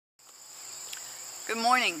Good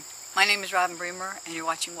morning. My name is Bremer, and you're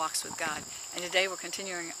watching Walks with God. And today we're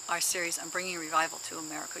continuing our series on bringing revival to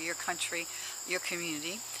America, your country, your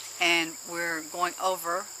community. And we're going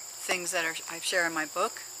over things that I share in my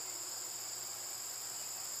book,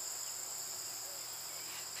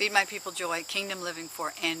 Feed My People Joy, Kingdom Living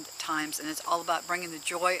for End Times. And it's all about bringing the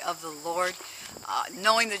joy of the Lord,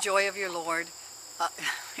 knowing the joy of your Lord,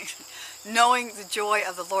 knowing the joy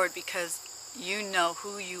of the Lord because you know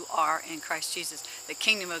who you are in Christ Jesus. The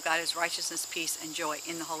kingdom of God is righteousness, peace, and joy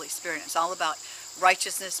in the Holy Spirit. It's all about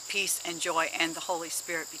righteousness, peace, and joy and the Holy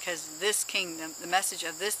Spirit, because this kingdom, the message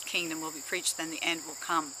of this kingdom will be preached, then the end will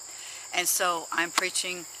come. And so I'm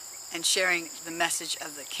preaching and sharing the message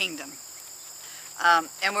of the kingdom.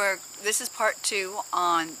 This is part 2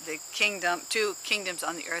 on the kingdom, 2 kingdoms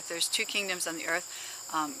on the earth. There's 2 kingdoms on the earth,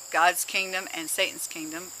 God's kingdom and Satan's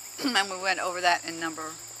kingdom. And we went over that in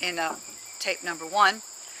tape number 1.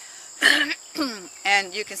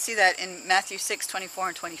 And you can see that in Matthew 6:24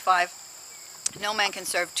 and 25. No man can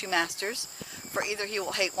serve 2 masters, for either he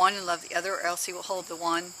will hate one and love the other, or else he will hold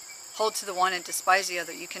to the one and despise the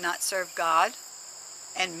other. You cannot serve God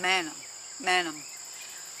and mammon.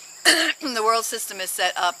 The world system is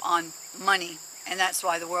set up on money, and that's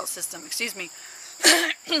why the world system,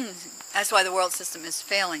 that's why the world system is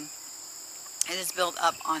failing. It is built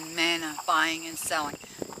up on manna, buying and selling.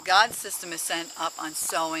 God's system is set up on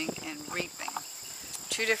sowing and reaping.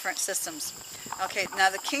 2 different systems. Okay, now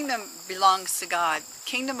the kingdom belongs to God. The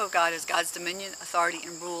kingdom of God is God's dominion, authority,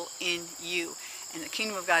 and rule in you. And the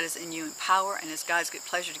kingdom of God is in you in power, and it's God's good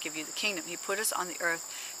pleasure to give you the kingdom. He put us on the earth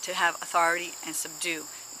to have authority and subdue,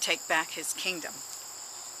 take back his kingdom.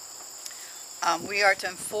 We are to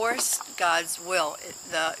enforce God's will.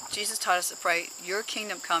 Jesus taught us to pray, your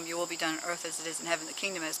kingdom come, your will be done on earth as it is in heaven. The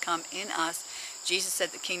kingdom has come in us. Jesus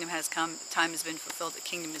said the kingdom has come, the time has been fulfilled, the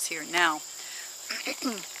kingdom is here now.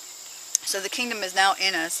 So the kingdom is now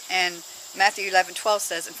in us, and Matthew 11:12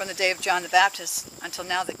 says, and from the day of John the Baptist until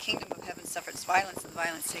now the kingdom of heaven suffers violence, and the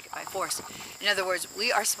violence take it by force. In other words,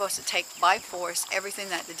 we are supposed to take by force everything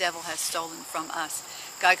that the devil has stolen from us.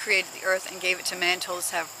 God created the earth and gave it to man, told us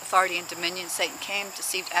to have authority and dominion. Satan came,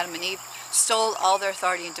 deceived Adam and Eve, stole all their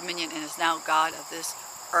authority and dominion, and is now God of this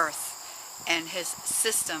earth. And his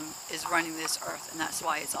system is running this earth, and that's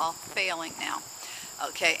why it's all failing now.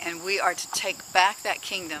 Okay, and we are to take back that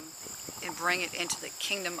kingdom and bring it into the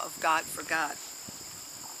kingdom of God for God.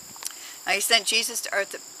 Now he sent Jesus to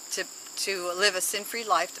earth to live a sin-free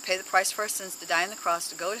life, to pay the price for our sins, to die on the cross,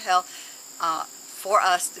 to go to hell for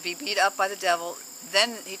us, to be beat up by the devil.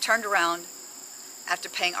 Then he turned around after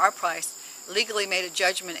paying our price, legally made a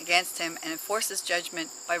judgment against him, and enforced this judgment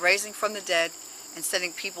by raising from the dead and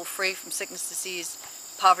setting people free from sickness, disease,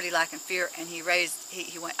 poverty, lack, and fear. And he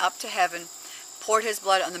went up to heaven, poured his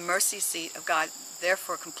blood on the mercy seat of God,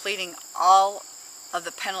 therefore completing all of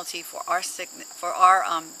the penalty for our sickness, for our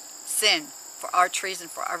sin, for our treason,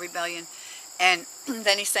 for our rebellion. And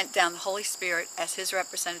then he sent down the Holy Spirit as his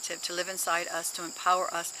representative to live inside us, to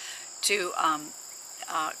empower us, to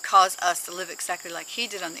cause us to live exactly like he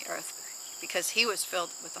did on the earth, because he was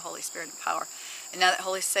filled with the Holy Spirit and power. And now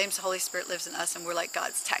that same Holy Spirit lives in us, and we're like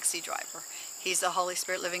God's taxi driver. He's the Holy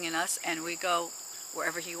Spirit living in us, and we go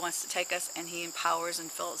wherever he wants to take us, and he empowers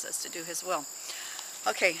and fills us to do his will.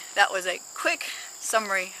 Okay, that was a quick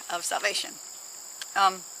summary of salvation.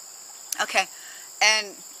 Okay,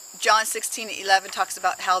 and John 16:11 talks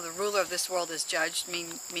about how the ruler of this world is judged,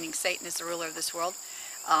 meaning Satan is the ruler of this world.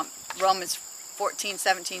 Romans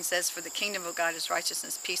 14:17 says, for the kingdom of God is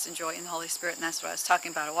righteousness, peace, and joy in the Holy Spirit. And that's what I was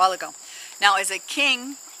talking about a while ago. Now, as a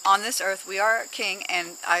king on this earth, we are a king,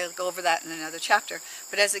 and I'll go over that in another chapter.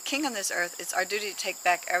 But as a king on this earth, it's our duty to take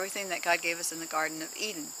back everything that God gave us in the Garden of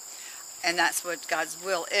Eden. And that's what God's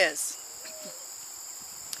will is.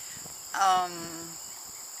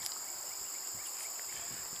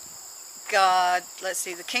 Let's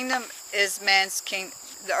see, the kingdom is man's king.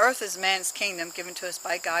 The earth is man's kingdom given to us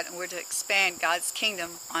by God, and we're to expand God's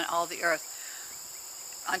kingdom on all the earth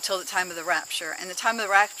until the time of the rapture. And the time of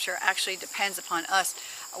the rapture actually depends upon us.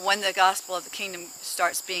 When the gospel of the kingdom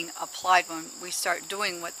starts being applied, when we start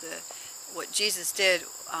doing what Jesus did,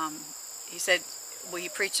 he said, he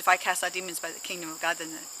preached, if I cast out demons by the kingdom of God,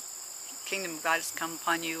 then the kingdom of God has come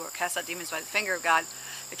upon you, or cast out demons by the finger of God,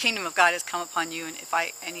 the kingdom of God has come upon you.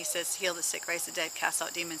 And he says, heal the sick, raise the dead, cast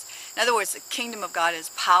out demons. In other words, the kingdom of God is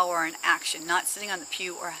power and action, not sitting on the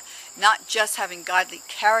pew, or not just having godly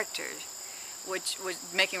character, which was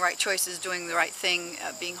making right choices, doing the right thing,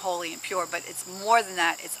 being holy and pure. But it's more than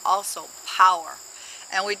that. It's also power.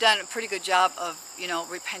 And we've done a pretty good job of,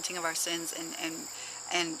 repenting of our sins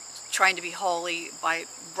and trying to be holy by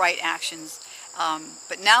right actions.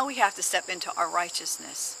 But now we have to step into our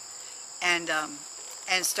righteousness and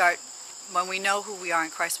start, when we know who we are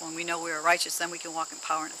in Christ, when we know we are righteous, then we can walk in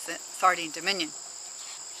power and authority and dominion.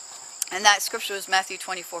 And that scripture was Matthew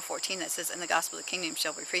 24:14 that says, "And the gospel of the kingdom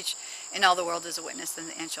shall be preached in all the world as a witness, and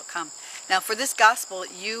the end shall come." Now for this gospel,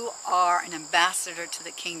 you are an ambassador to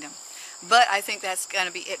the kingdom. But I think that's going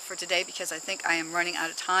to be it for today, because I think I am running out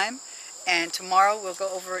of time. And tomorrow we'll go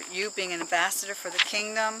over you being an ambassador for the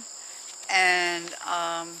kingdom. And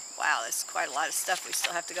wow, there's quite a lot of stuff we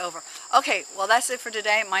still have to go over. Okay, well that's it for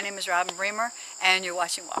today. My name is Robin Bremer, and you're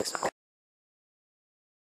watching Walks with God.